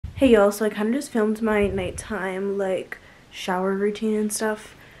Hey y'all, so I kind of just filmed my nighttime like shower routine and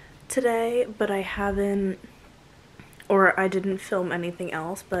stuff today, but I didn't film anything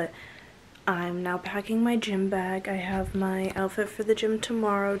else, but I'm now packing my gym bag. I have my outfit for the gym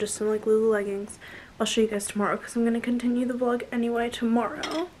tomorrow, just some like Lulu leggings. I'll show you guys tomorrow because I'm going to continue the vlog anyway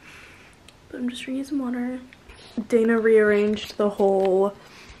tomorrow. But I'm just drinking some water. Dana rearranged the whole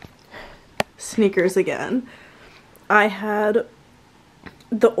sneakers again. I had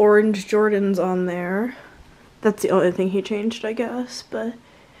the orange Jordans on there. That's the only thing he changed, I guess, but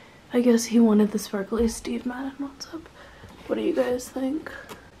I guess he wanted the sparkly Steve Madden. What's up? What do you guys think?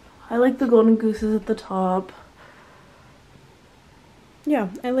 I like the golden gooses at the top. Yeah,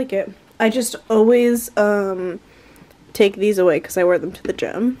 I like it. I just always take these away because I wear them to the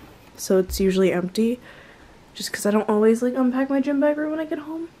gym, so it's usually empty just because I don't always like unpack my gym bag right when I get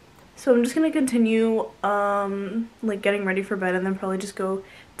home. So I'm just gonna continue like getting ready for bed and then probably just go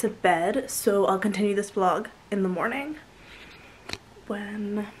to bed. So I'll continue this vlog in the morning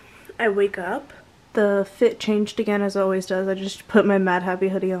when I wake up. The fit changed again as it always does. I just put my Mad Happy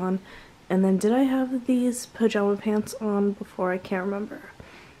hoodie on, and then did I have these pajama pants on before? I can't remember.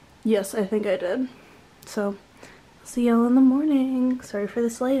 Yes, I think I did. So I'll see y'all in the morning. Sorry for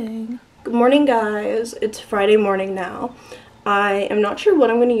this lighting. Good morning, guys. It's Friday morning now. I am not sure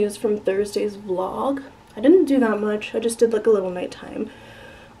what I'm going to use from Thursday's vlog. I didn't do that much. I just did like a little nighttime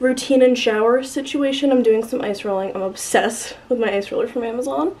routine and shower situation. I'm doing some ice rolling. I'm obsessed with my ice roller from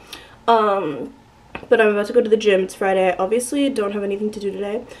Amazon. But I'm about to go to the gym. It's Friday. I obviously don't have anything to do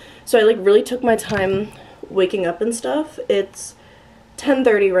today. So I like really took my time waking up and stuff. It's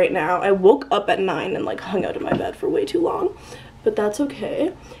 10:30 right now. I woke up at 9 and like hung out in my bed for way too long. But that's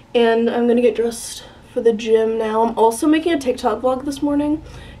okay. And I'm going to get dressed for the gym now. I'm also making a TikTok vlog this morning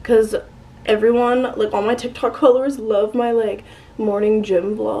because everyone, like all my TikTok followers, love my like morning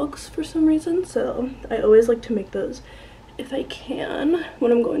gym vlogs for some reason, so I always like to make those if I can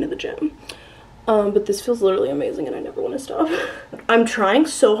when I'm going to the gym. But this feels literally amazing and I never want to stop. I'm trying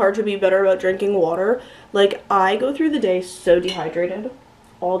so hard to be better about drinking water. Like I go through the day so dehydrated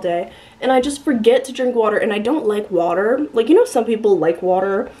all day and I just forget to drink water, and I don't like water. Like, you know, some people like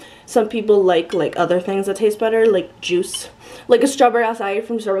water. Some people like other things that taste better, like juice. Like a strawberry acai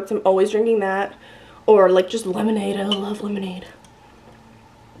from Starbucks, I'm always drinking that. Or like just lemonade, I love lemonade.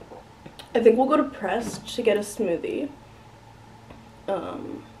 I think we'll go to Pressed to get a smoothie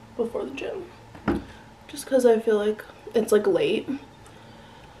before the gym. Just because I feel like it's like late.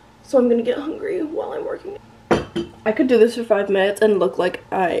 So I'm gonna get hungry while I'm working. I could do this for 5 minutes and look like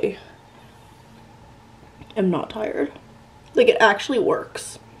I am not tired. Like it actually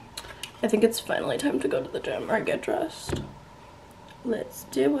works. I think it's finally time to go to the gym or get dressed. Let's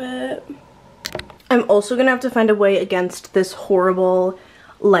do it. I'm also gonna have to find a way against this horrible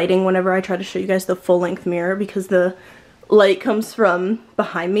lighting whenever I try to show you guys the full-length mirror, because the light comes from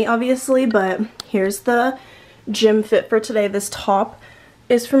behind me obviously. But here's the gym fit for today. This top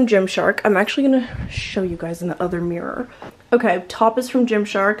is from Gymshark. I'm actually gonna show you guys in the other mirror. Okay, top is from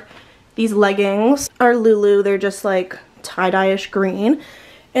Gymshark. These leggings are Lulu. They're just like tie-dye-ish green.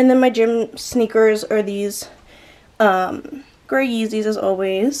 And then my gym sneakers are these gray Yeezys as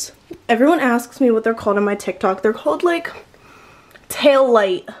always. Everyone asks me what they're called on my TikTok. They're called like tail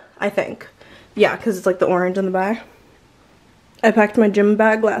light, I think. Yeah, because it's like the orange in the back. I packed my gym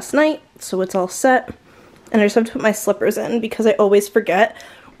bag last night, so it's all set. And I just have to put my slippers in because I always forget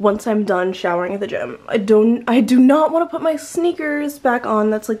once I'm done showering at the gym. I do not want to put my sneakers back on.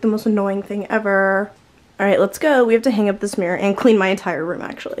 That's like the most annoying thing ever. Alright, let's go. We have to hang up this mirror and clean my entire room,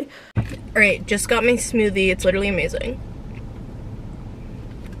 actually. Alright, just got my smoothie. It's literally amazing.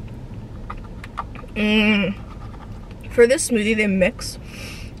 For this smoothie, they mix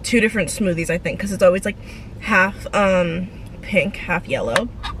 2 different smoothies, I think, because it's always like half pink, half yellow.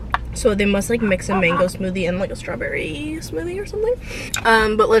 So they must like mix a mango smoothie and like a strawberry smoothie or something.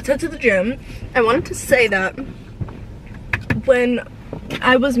 But let's head to the gym. I wanted to say that when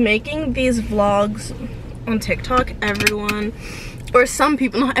I was making these vlogs on TikTok, everyone, or some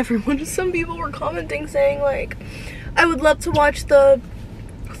people, not everyone, some people were commenting saying like, I would love to watch the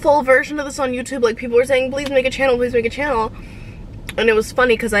full version of this on YouTube. Like people were saying, please make a channel, please make a channel. And it was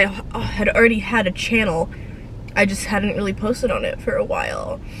funny because I had already had a channel. I just hadn't really posted on it for a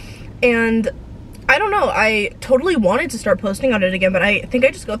while. And I don't know, I totally wanted to start posting on it again, but I think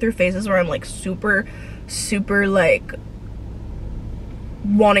I just go through phases where I'm like super like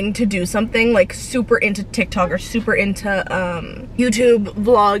wanting to do something, like super into TikTok or super into YouTube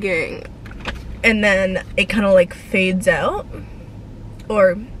vlogging, and then it kind of like fades out,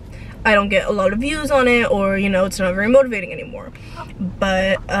 or I don't get a lot of views on it, or, you know, it's not very motivating anymore.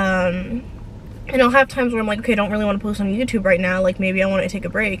 But, and I'll have times where I'm like, okay, I don't really want to post on YouTube right now, like maybe I want to take a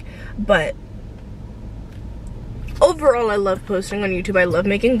break, but overall I love posting on YouTube. I love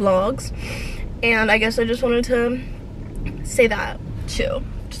making vlogs, and I guess I just wanted to say that too,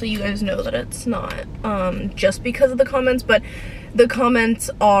 so you guys know that it's not just because of the comments, but the comments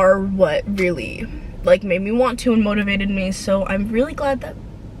are what really like made me want to and motivated me. So I'm really glad that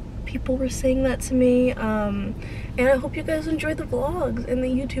people were saying that to me, and I hope you guys enjoyed the vlogs and the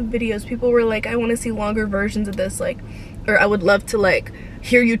YouTube videos. People were like, I want to see longer versions of this, like, or I would love to like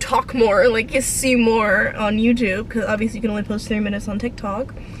hear you talk more, like you see more on YouTube, because obviously you can only post 3 minutes on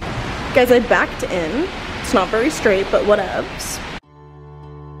TikTok. Guys, I backed in. It's not very straight, but whatevs.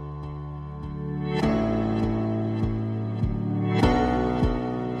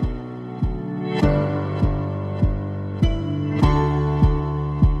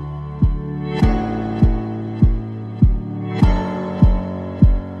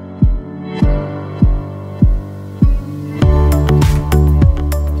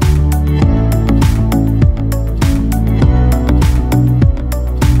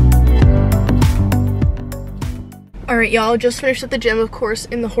 Alright, y'all, just finished at the gym, of course,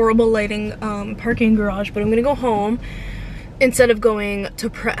 in the horrible lighting parking garage, but I'm gonna go home instead of going to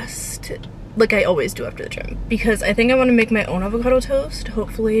press, like I always do after the gym, because I think I want to make my own avocado toast.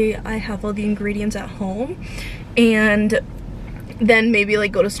 Hopefully I have all the ingredients at home, and then maybe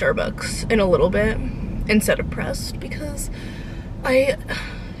like go to Starbucks in a little bit instead of pressed, because I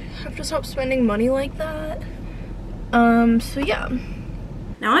have to stop spending money like that. So yeah.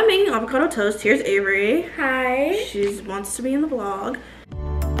 Now I'm making avocado toast. Here's Avery. Hi. She wants to be in the vlog.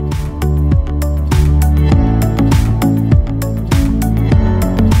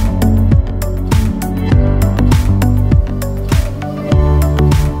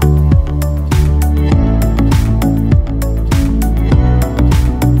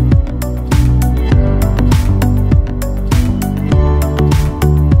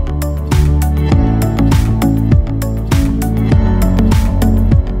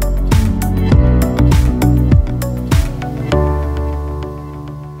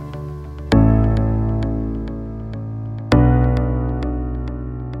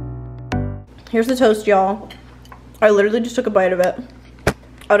 Here's the toast, y'all. I literally just took a bite of it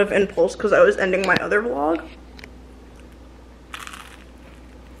out of impulse because I was ending my other vlog.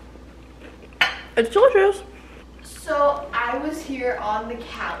 It's delicious. So I was here on the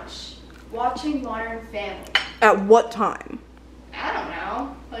couch watching Modern Family. At what time? I don't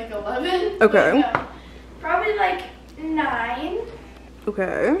know, like 11? Okay. No, probably like 9.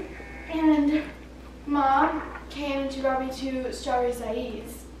 Okay. And Mom came and she brought me to Strawberry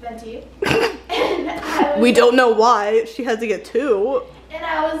Saeed's venti. And we don't know why she had to get 2. And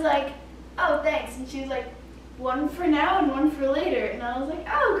I was like, oh, thanks. And she was like, 1 for now and 1 for later. And I was like,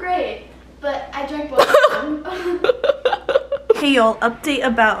 oh, great. But I drank both of them. Hey, y'all, update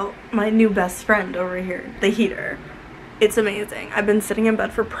about my new best friend over here, the heater. It's amazing. I've been sitting in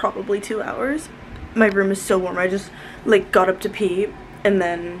bed for probably 2 hours. My room is so warm. I just, like, got up to pee and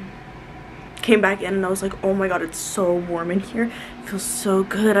then came back in and I was like, oh my god, it's so warm in here. It feels so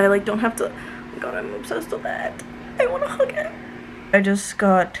good. I like don't have to, oh my god, I'm obsessed with that. I want to hug it. I just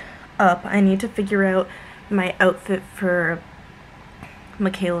got up. I need to figure out my outfit for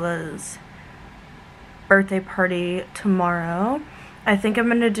Michaela's birthday party tomorrow. I think I'm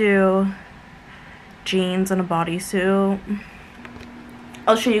gonna do jeans and a bodysuit.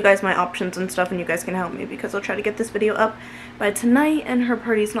 I'll show you guys my options and stuff and you guys can help me because I'll try to get this video up by tonight and her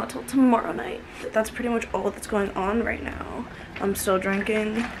party's not till tomorrow night. That's pretty much all that's going on right now. I'm still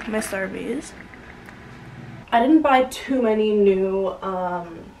drinking my Starbies. I didn't buy too many new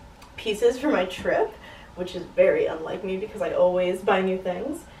pieces for my trip, which is very unlike me because I always buy new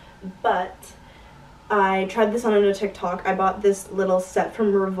things, but I tried this on a TikTok. I bought this little set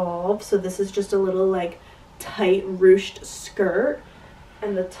from Revolve. So this is just a little like tight ruched skirt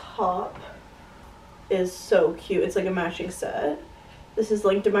and the top is so cute. It's like a matching set. This is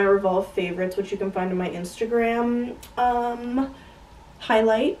linked to my Revolve favorites, which you can find in my Instagram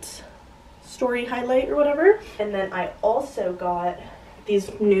story highlight or whatever. And then I also got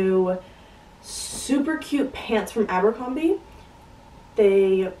these new super cute pants from Abercrombie.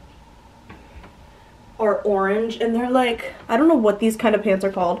 They are orange and they're like, I don't know what these kind of pants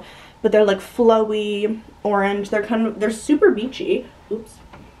are called, but they're like flowy orange. They're super beachy. Oops.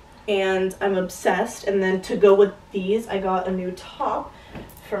 And I'm obsessed. And then to go with these, I got a new top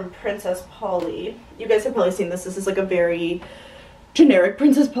from Princess Polly. You guys have probably seen this. This is like a very generic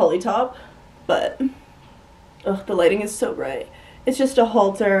Princess Polly top, but ugh, the lighting is so bright. It's just a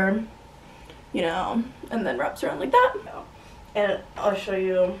halter, you know, and then wraps around like that. And I'll show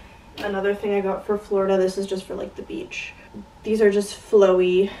you another thing I got for Florida. This is just for like the beach. These are just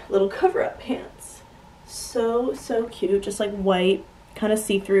flowy little cover-up pants. So cute, just like white, kind of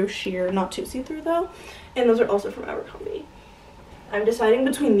see-through sheer, not too see-through though. And those are also from Abercrombie. I'm deciding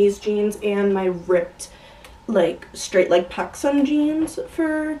between these jeans and my ripped, like straight leg PacSun jeans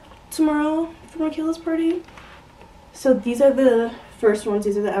for tomorrow for Michaela's party. So these are the first ones.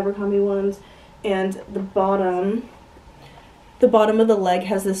 These are the Abercrombie ones, and the bottom of the leg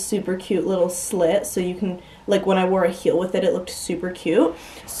has this super cute little slit, so you can, like, when I wore a heel with it, it looked super cute.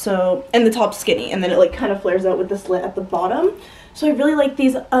 So, and the top's skinny, and then it like kind of flares out with the slit at the bottom. So I really like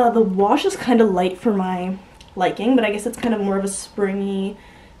these. The wash is kind of light for my liking, but I guess it's kind of more of a springy,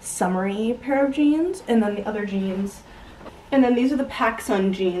 summery pair of jeans. And then the other jeans, and then these are the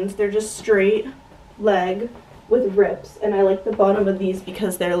PacSun jeans. They're just straight leg with rips, and I like the bottom of these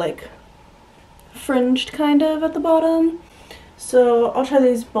because they're like fringed kind of at the bottom. So I'll try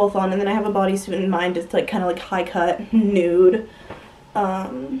these both on, and then I have a bodysuit in mind. It's like kind of like high cut, nude,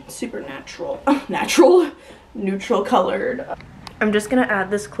 super neutral colored. I'm just gonna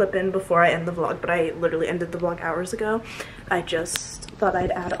add this clip in before I end the vlog, but I literally ended the vlog hours ago. I just thought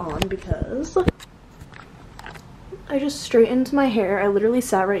I'd add on because I just straightened my hair. I literally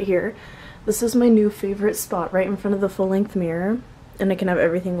sat right here. This is my new favorite spot, right in front of the full-length mirror, and I can have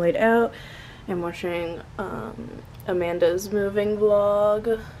everything laid out. I'm watching Amanda's moving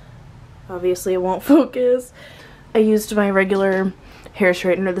vlog. Obviously it won't focus. I used my regular hair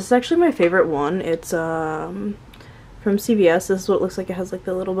straightener. This is actually my favorite one. It's from CVS. This is what it looks like. It has like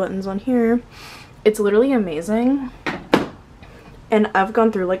the little buttons on here. It's literally amazing. And I've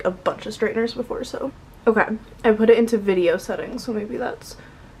gone through like a bunch of straighteners before, so. Okay, I put it into video settings, so maybe that's,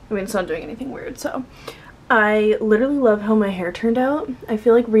 I mean, it's not doing anything weird, so. I literally love how my hair turned out. I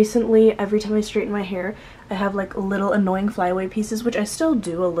feel like recently, every time I straighten my hair, I have like little annoying flyaway pieces, which I still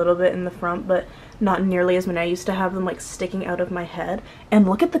do a little bit in the front, but not nearly as many. I used to have them like sticking out of my head. And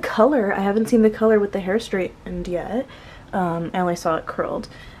look at the color. I haven't seen the color with the hair straightened yet. I only saw it curled.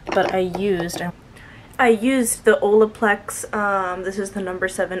 But I used the Olaplex, this is the number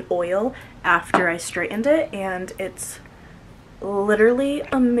 7 oil, after I straightened it, and it's literally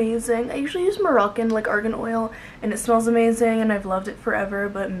amazing. I usually use Moroccan like argan oil, and it smells amazing, and I've loved it forever,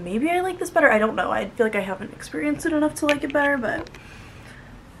 but maybe I like this better. I don't know. I feel like I haven't experienced it enough to like it better, but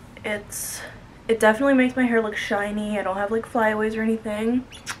it definitely makes my hair look shiny. I don't have like flyaways or anything.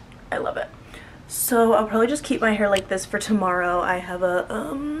 I love it. So I'll probably just keep my hair like this for tomorrow. I have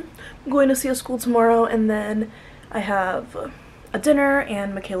I'm going to see a school tomorrow, and then I have a dinner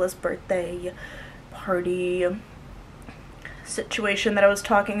and Michaela's birthday party situation that I was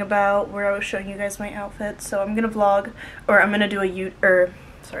talking about, where I was showing you guys my outfits. So I'm gonna vlog, or I'm gonna do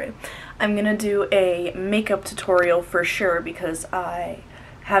I'm gonna do a makeup tutorial for sure, because I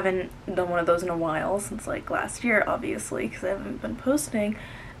haven't done one of those in a while, since like last year, obviously, because I haven't been posting.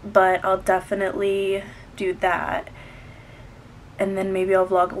 But I'll definitely do that, and then maybe I'll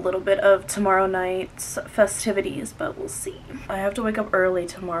vlog a little bit of tomorrow night's festivities, but we'll see. I have to wake up early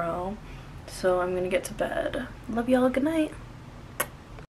tomorrow, so I'm gonna get to bed. Love y'all, good night.